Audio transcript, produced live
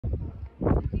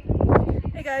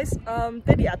Hey guys,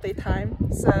 daily update time.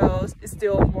 So it's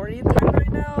still morning time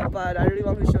right now, but I really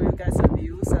want to show you guys a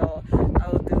view, so I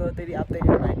will do a daily update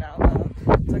right now.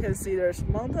 So you can see there's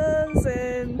mountains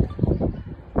and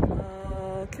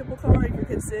cable car if you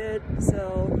can see it.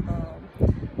 So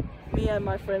me and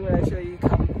my friend will actually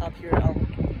come up here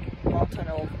on mountain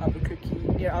of Albuquerque,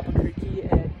 near Albuquerque,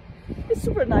 and it's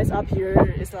super nice up here.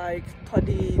 It's like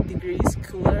 20 degrees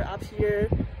cooler up here.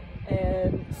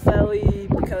 And sadly,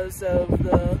 because of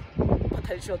the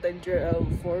potential danger of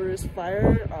forest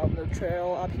fire, the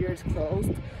trail up here is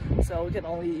closed, so we can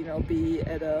only be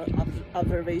at a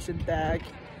observation deck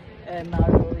and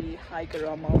not really hike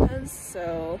around mountains.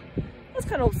 So that's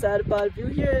kind of sad, but view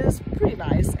here is pretty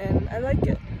nice and I like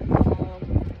it.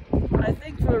 I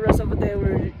think for the rest of the day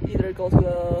we'll either go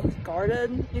to a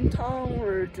garden in town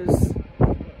or just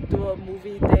do a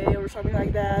movie day or something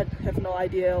like that. Have no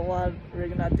idea what we're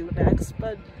gonna do next,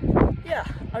 but yeah,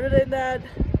 other than that,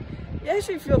 it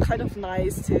actually feels kind of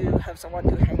nice to have someone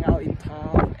to hang out in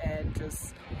town and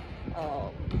just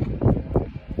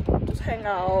hang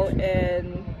out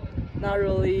and not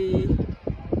really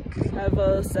have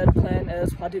a set plan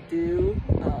as what to do.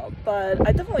 But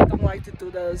I definitely don't like to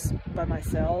do this by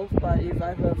myself, but if I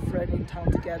have a friend in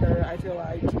town together, I feel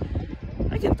like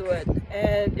I can do it.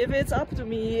 And if it's up to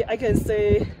me, I can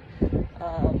stay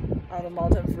on the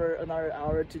mountain for another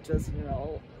hour to just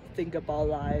think about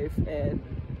life and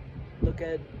look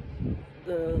at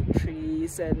the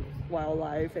trees and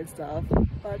wildlife and stuff.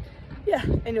 But yeah,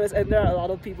 anyways, and there are a lot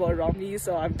of people around me,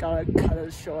 so I'm gonna cut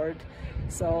it short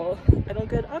so I don't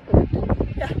get awkward.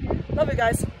 Yeah, love you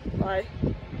guys, bye.